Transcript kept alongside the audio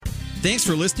Thanks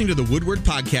for listening to the Woodward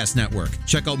Podcast Network.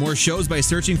 Check out more shows by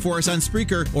searching for us on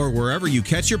Spreaker or wherever you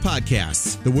catch your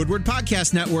podcasts. The Woodward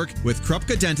Podcast Network with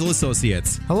Krupka Dental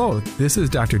Associates. Hello, this is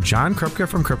Dr. John Krupka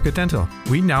from Krupka Dental.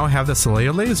 We now have the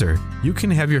Soleil laser. You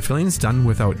can have your fillings done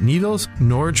without needles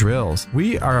nor drills.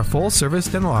 We are a full-service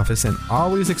dental office and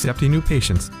always accepting new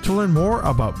patients. To learn more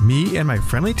about me and my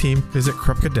friendly team, visit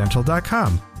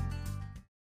krupkadental.com.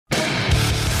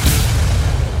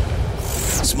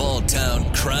 Small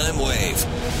town crime wave.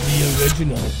 The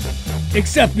original.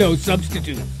 Except no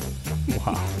substitute.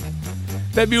 Wow.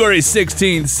 February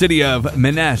 16th, city of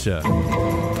Menasha.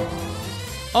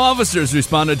 Officers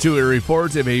responded to a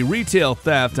report of a retail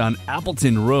theft on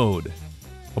Appleton Road.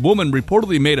 A woman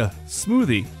reportedly made a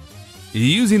smoothie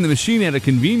using the machine at a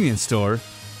convenience store,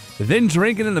 then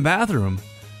drank it in the bathroom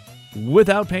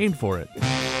without paying for it.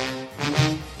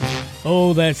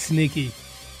 Oh, that's sneaky.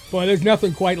 Boy, there's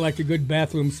nothing quite like a good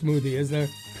bathroom smoothie, is there?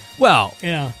 Well,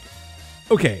 Yeah.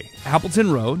 okay,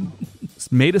 Appleton Road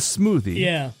made a smoothie.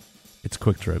 Yeah. It's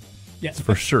Quick Trip. Yeah. It's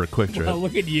for sure a Quick Trip. Well,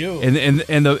 look at you. And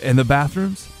the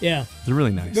bathrooms, Yeah. they're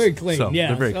really nice. Very clean. So, yeah.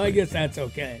 they're very So clean. I guess that's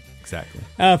okay. Exactly.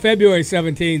 February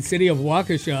 17th, city of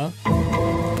Waukesha.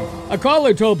 A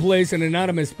caller told police an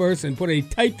anonymous person put a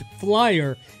typed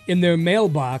flyer in their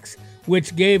mailbox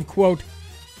which gave, quote,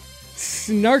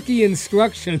 snarky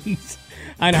instructions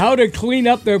on how to clean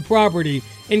up their property,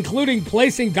 including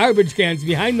placing garbage cans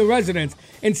behind the residence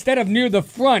instead of near the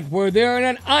front where they're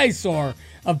an eyesore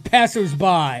of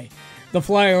passers-by. The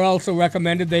flyer also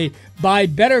recommended they buy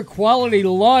better quality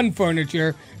lawn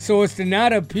furniture so as to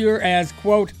not appear as,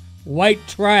 quote, white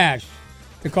trash.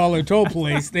 The caller told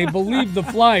police they believed the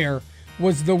flyer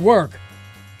was the work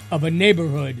of a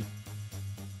neighborhood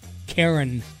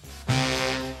Karen.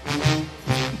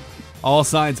 All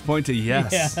signs point to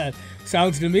yes. Yeah,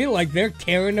 sounds to me like they're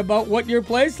caring about what your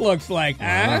place looks like,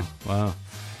 huh? Wow.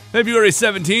 February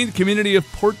 17th, community of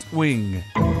Port Wing.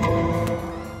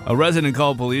 A resident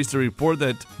called police to report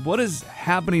that what is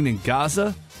happening in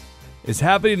Gaza is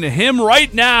happening to him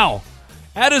right now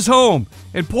at his home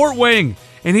in Port Wing,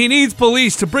 and he needs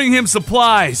police to bring him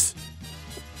supplies.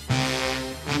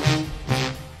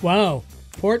 Wow.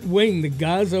 Port Wing, the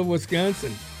Gaza,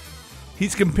 Wisconsin.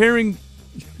 He's comparing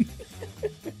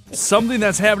something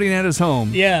that's happening at his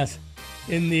home Yes.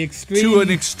 In the extreme. to an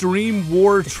extreme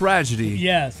war tragedy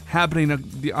Yes. happening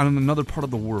on another part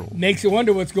of the world. Makes you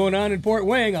wonder what's going on in Port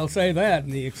Wing, I'll say that,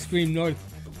 in the extreme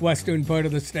northwestern part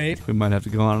of the state. We might have to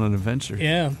go on an adventure.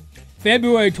 Yeah.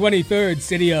 February 23rd,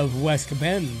 city of West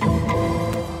Bend.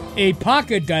 A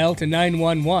pocket dial to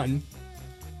 911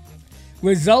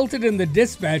 resulted in the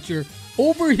dispatcher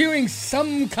overhearing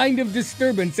some kind of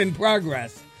disturbance in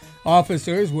progress.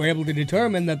 Officers were able to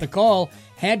determine that the call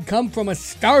had come from a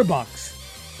Starbucks.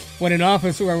 When an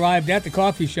officer arrived at the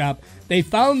coffee shop, they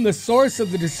found the source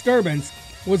of the disturbance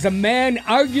was a man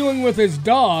arguing with his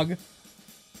dog.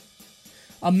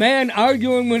 A man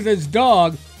arguing with his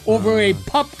dog over a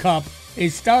pup cup, a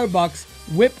Starbucks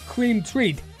whipped cream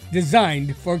treat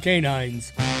designed for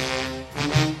canines.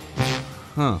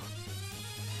 Huh.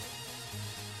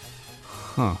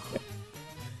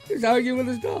 He's arguing with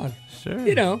his dog. Sure.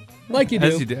 You know, like you do.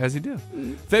 As you do.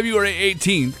 February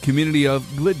 18th, community of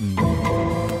Glidden.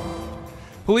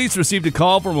 Police received a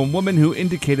call from a woman who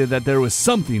indicated that there was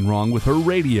something wrong with her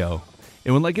radio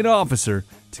and would like an officer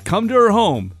to come to her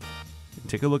home and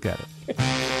take a look at it.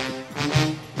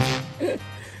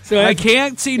 So I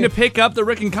can't seem to pick up the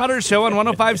Rick and Cutter show on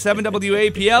 105.7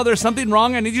 WAPL. There's something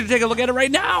wrong. I need you to take a look at it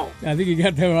right now. I think you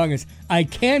got that wrong. I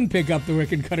can pick up the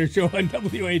Rick and Cutter show on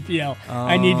WAPL.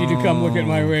 I need you to come look at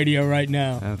my radio right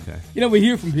now. Okay. You know, we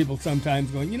hear from people sometimes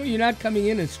going, you're not coming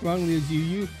in as strongly as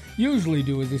you usually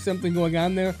do. Is there something going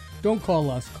on there? Don't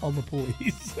call us. Call the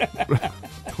police.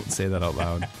 Don't say that out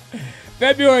loud.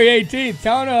 February 18th,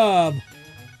 town of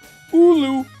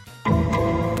Ulu.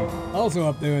 Also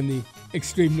up there in the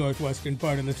extreme northwestern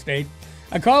part of the state.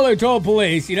 A caller told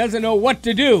police he doesn't know what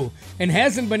to do and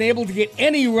hasn't been able to get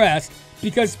any rest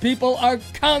because people are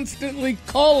constantly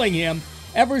calling him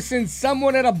ever since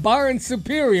someone at a bar in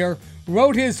Superior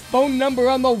wrote his phone number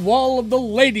on the wall of the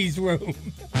ladies' room.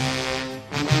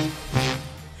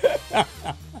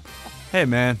 Hey,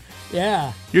 man.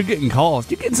 Yeah. You're getting calls.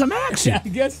 You're getting some action. Yeah, I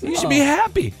guess so. You should be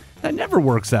happy. That never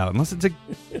works out unless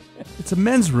it's a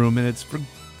men's room and it's for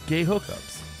gay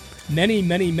hookups. Many,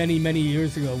 many, many, many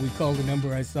years ago, we called a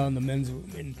number I saw in the men's room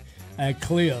in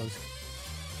Cleo's.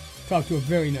 Talked to a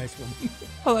very nice woman.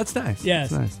 Oh, that's nice. Yes.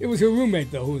 That's nice. It was her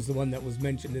roommate, though, who was the one that was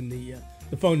mentioned in the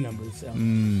phone number. So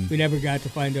we never got to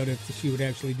find out if she would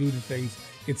actually do the things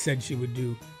it said she would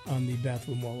do on the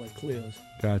bathroom wall at Cleo's.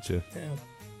 Gotcha. Yeah.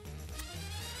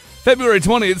 February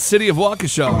 20th, city of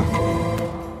Waukesha.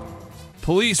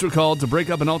 Police were called to break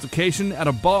up an altercation at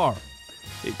a bar.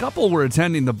 A couple were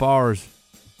attending the bar's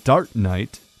dart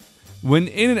night when,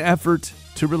 in an effort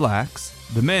to relax,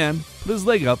 the man put his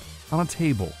leg up on a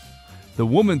table. The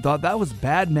woman thought that was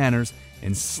bad manners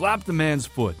and slapped the man's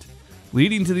foot,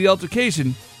 leading to the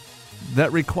altercation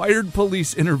that required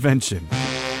police intervention.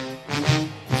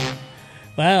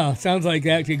 Wow, sounds like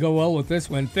that could go well with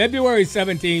this one. February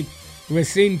 17th,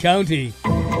 Racine County.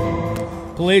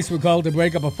 Police were called to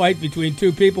break up a fight between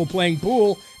two people playing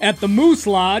pool at the Moose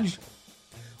Lodge.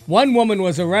 One woman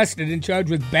was arrested and charged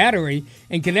with battery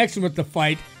in connection with the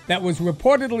fight that was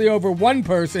reportedly over one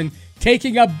person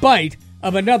taking a bite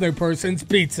of another person's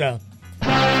pizza.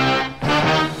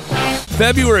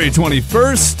 February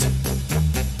 21st,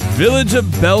 Village of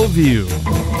Bellevue.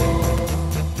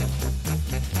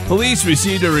 Police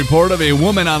received a report of a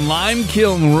woman on Lime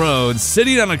Kiln Road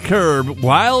sitting on a curb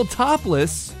while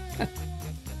topless,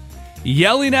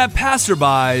 yelling at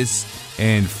passerbys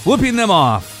and flipping them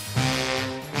off.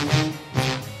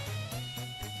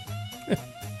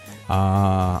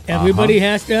 Everybody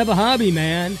has to have a hobby,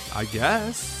 man. I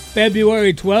guess.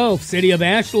 February 12th, city of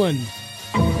Ashland.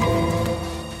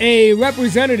 A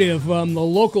representative from the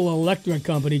local electric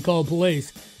company called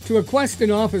police to request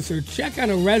an officer check on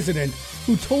a resident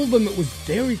who told them it was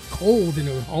very cold in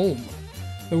her home.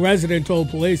 The resident told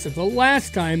police that the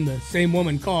last time the same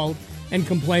woman called and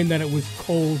complained that it was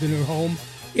cold in her home,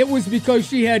 it was because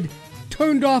she had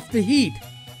turned off the heat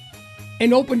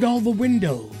and opened all the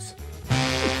windows.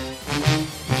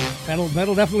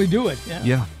 That'll definitely do it.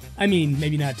 Yeah. I mean,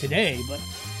 maybe not today, but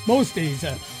most days.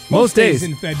 Most days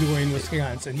in February in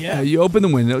Wisconsin. Yeah. You open the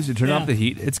windows, you turn off the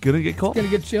heat. It's gonna get cold. It's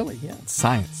gonna get chilly. Yeah. It's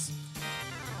science.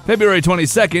 February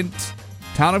 22nd,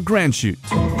 town of Grand Chute.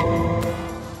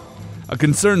 A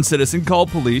concerned citizen called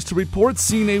police to report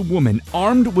seeing a woman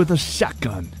armed with a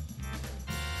shotgun.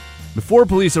 Before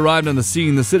police arrived on the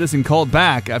scene, the citizen called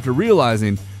back after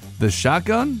realizing the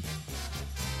shotgun?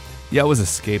 Yeah, it was a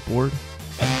skateboard.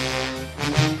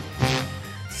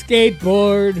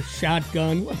 Skateboard,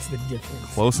 shotgun, what's the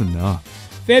difference? Close enough.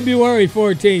 February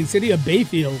 14th, city of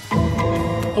Bayfield.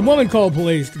 A woman called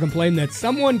police to complain that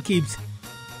someone keeps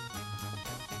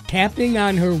tapping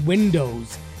on her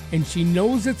windows, and she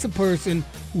knows it's a person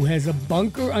who has a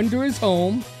bunker under his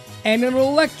home and an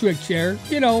electric chair,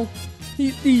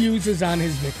 he uses on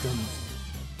his victims.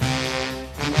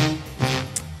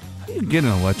 How do you get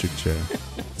an electric chair?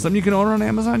 Something you can order on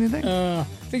Amazon, you think? I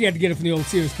think you have to get it from the old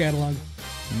Sears catalog.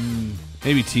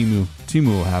 Maybe Temu. Temu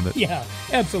will have it. Yeah,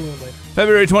 absolutely.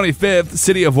 February 25th,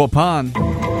 city of Waupun.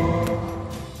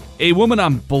 A woman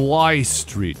on Bly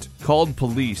Street called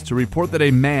police to report that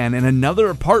a man in another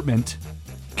apartment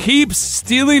keeps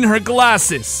stealing her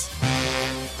glasses.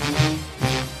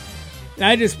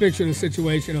 I just pictured a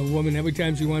situation of a woman, every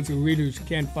time she wants a reader, she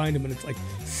can't find them, and it's like,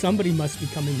 somebody must be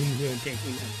coming in here and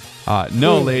taking them.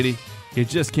 No, lady. You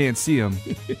just can't see them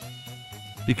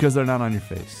because they're not on your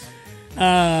face.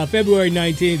 February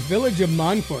 19th, village of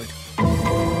Montfort.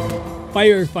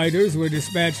 Firefighters were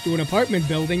dispatched to an apartment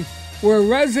building where a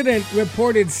resident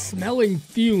reported smelling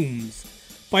fumes.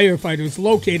 Firefighters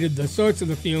located the source of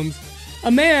the fumes,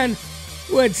 a man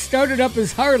who had started up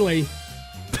his Harley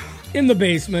in the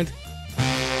basement.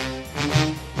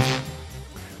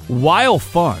 Wild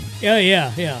fun.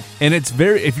 Yeah. And it's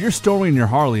if you're storing your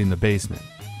Harley in the basement,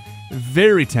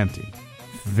 very tempting.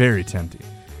 Very tempting.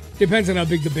 Depends on how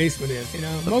big the basement is,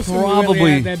 Most of them Probably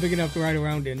really aren't that big enough to ride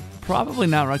around in. Probably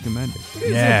not recommended. It's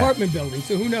an apartment building,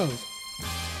 so who knows?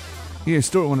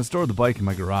 When I stored the bike in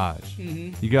my garage,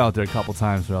 you go out there a couple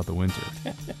times throughout the winter,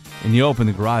 and you open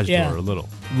the garage door a little,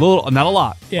 not a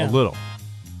lot, a little,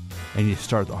 and you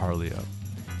start the Harley up,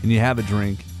 and you have a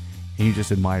drink, and you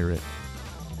just admire it,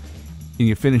 and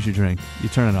you finish your drink, you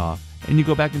turn it off, and you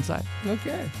go back inside.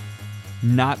 Okay.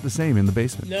 Not the same in the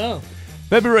basement. No.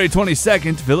 February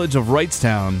 22nd, village of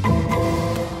Wrightstown.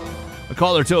 A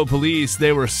caller told police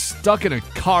they were stuck in a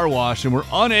car wash and were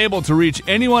unable to reach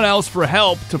anyone else for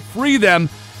help to free them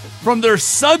from their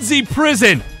sudsy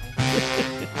prison.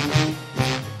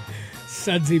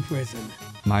 Sudsy prison.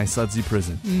 My sudsy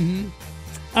prison.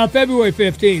 Mm-hmm. February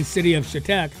 15th, city of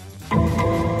Chautauqua.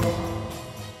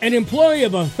 An employee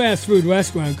of a fast food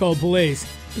restaurant called police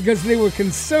because they were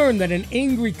concerned that an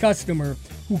angry customer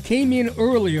who came in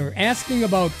earlier asking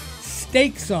about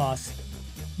steak sauce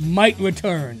might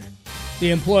return.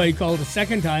 The employee called a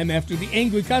second time after the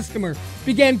angry customer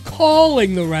began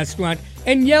calling the restaurant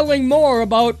and yelling more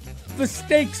about the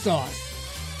steak sauce.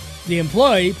 The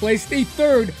employee placed a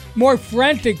third, more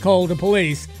frantic call to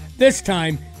police, this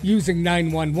time using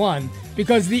 911,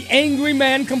 because the angry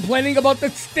man complaining about the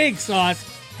steak sauce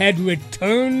had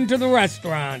returned to the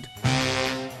restaurant.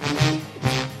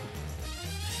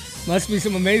 Must be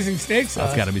some amazing steak sauce.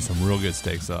 That's got to be some real good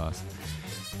steak sauce.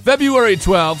 February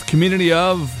 12th, community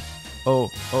of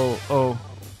O'Donnell.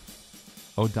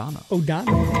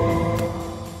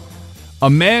 A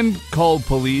man called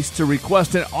police to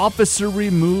request an officer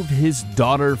remove his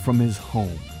daughter from his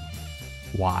home.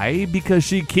 Why? Because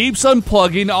she keeps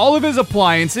unplugging all of his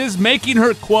appliances, making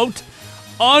her, quote,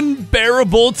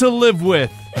 unbearable to live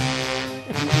with.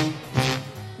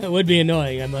 That would be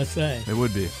annoying, I must say. It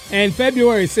would be. And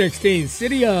February 16th,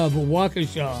 city of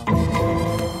Waukesha.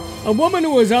 A woman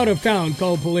who was out of town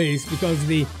called police because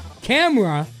the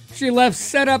camera she left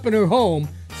set up in her home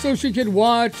so she could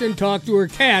watch and talk to her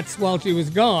cats while she was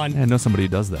gone. I know somebody who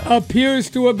does that. Appears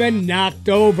to have been knocked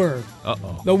over.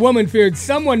 Uh-oh. The woman feared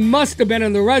someone must have been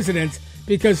in the residence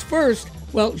because first,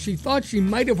 well, she thought she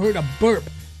might have heard a burp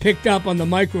picked up on the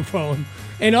microphone.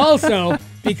 And also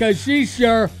because she's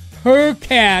sure her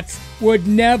cats would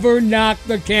never knock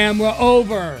the camera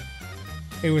over.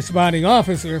 A responding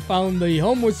officer found the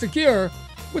home was secure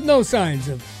with no signs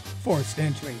of forced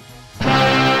entry.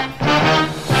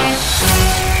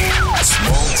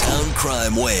 Small town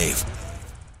crime wave.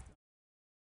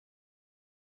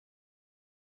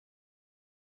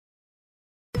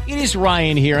 It is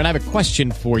Ryan here, and I have a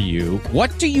question for you.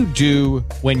 What do you do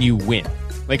when you win?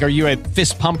 Like, are you a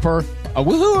fist pumper, a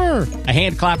woohooer, a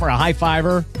hand clapper, a high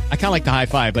fiver? I kind of like the high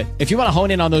five, but if you want to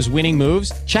hone in on those winning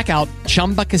moves, check out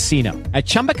Chumba Casino. At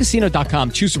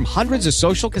ChumbaCasino.com, choose from hundreds of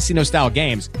social casino-style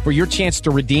games for your chance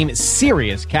to redeem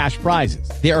serious cash prizes.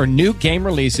 There are new game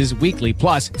releases weekly,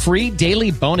 plus free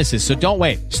daily bonuses, so don't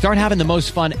wait. Start having the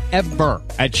most fun ever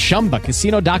at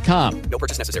ChumbaCasino.com. No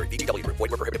purchase necessary. VGW Group.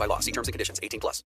 Void where prohibited by law. See terms and conditions. 18+.